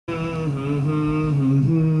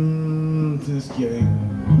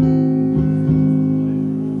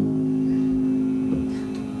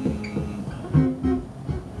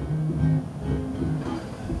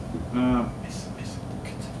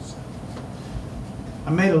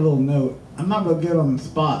made a little note. I'm not real good on the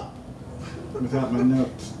spot without my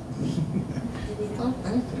notes. Oh,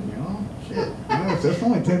 thank you. You know, shit. No, it's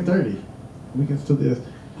only 10:30. We can still do this.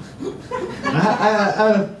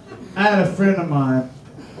 I had a friend of mine.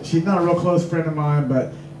 She's not a real close friend of mine,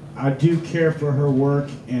 but I do care for her work,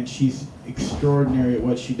 and she's extraordinary at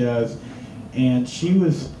what she does. And she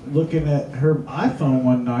was looking at her iPhone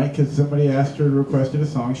one night because somebody asked her to request a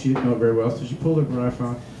song. She didn't know it very well, so she pulled up her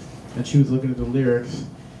iPhone, and she was looking at the lyrics.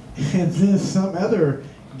 And then some other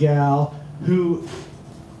gal who,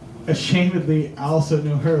 ashamedly, I also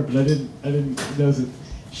knew her, but I didn't know that.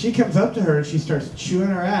 She comes up to her and she starts chewing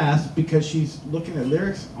her ass because she's looking at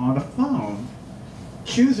lyrics on a phone.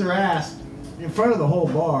 Chews her ass in front of the whole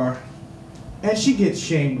bar, and she gets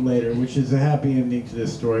shamed later, which is a happy ending to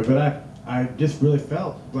this story. But I just really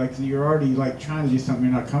felt like you're already like trying to do something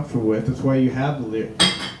you're not comfortable with. That's why you have the lyrics.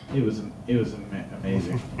 It was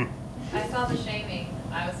amazing. I saw the shaming.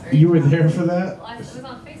 I was very. You were there for that? Well, it was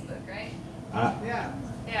on Facebook, right? Yeah.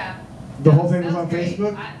 Yeah. The whole thing was That on great.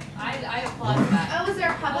 Facebook? I applaud that. Oh, was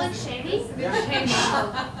there public shaming?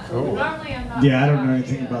 Oh. Normally I'm not. Yeah, I don't know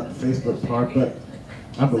anything about the Facebook part, but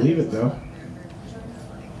I believe it though.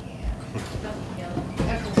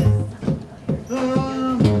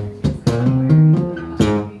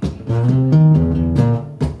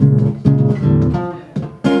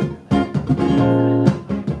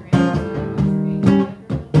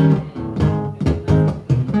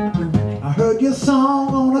 I heard your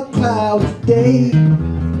song on a cloudy day.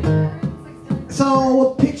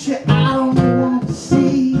 Saw a picture I don't want to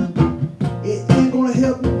see. It ain't gonna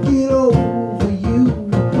help me get over you,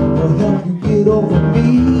 or help you get over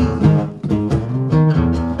me.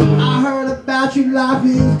 I heard about your life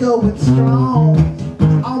is going strong,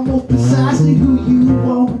 almost precisely who you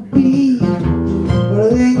want to be.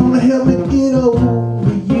 But it ain't gonna help me get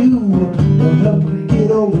over you, or help me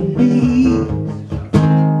get over me.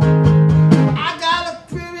 I got a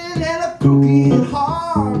criminal and a crooked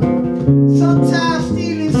heart, sometimes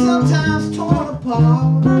stealing, sometimes torn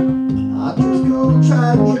apart. I'm just gonna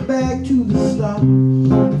try to get back to the start,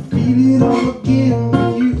 feel it all again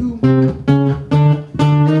with you.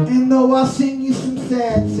 And though I sing you some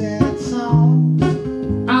sad, sad songs,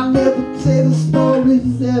 I'll never tell the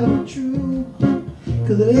stories that are true,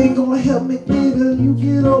 'cause it ain't gonna help me you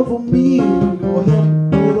get over me, or help me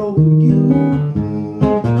get over you.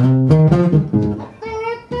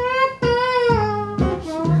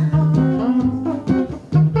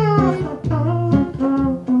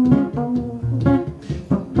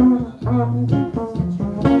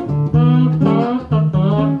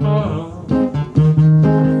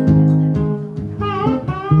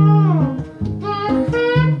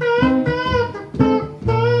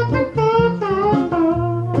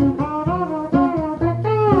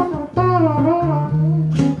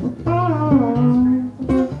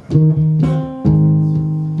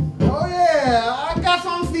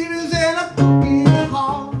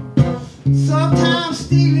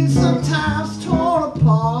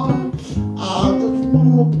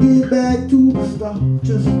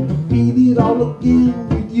 Just beat it all again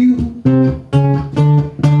with you.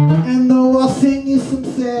 And though I sing you some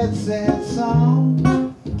sad, sad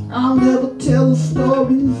songs, I'll never tell the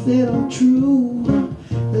stories that are true.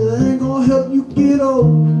 It ain't gonna help you get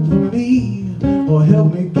over me, or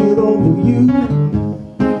help me get over you.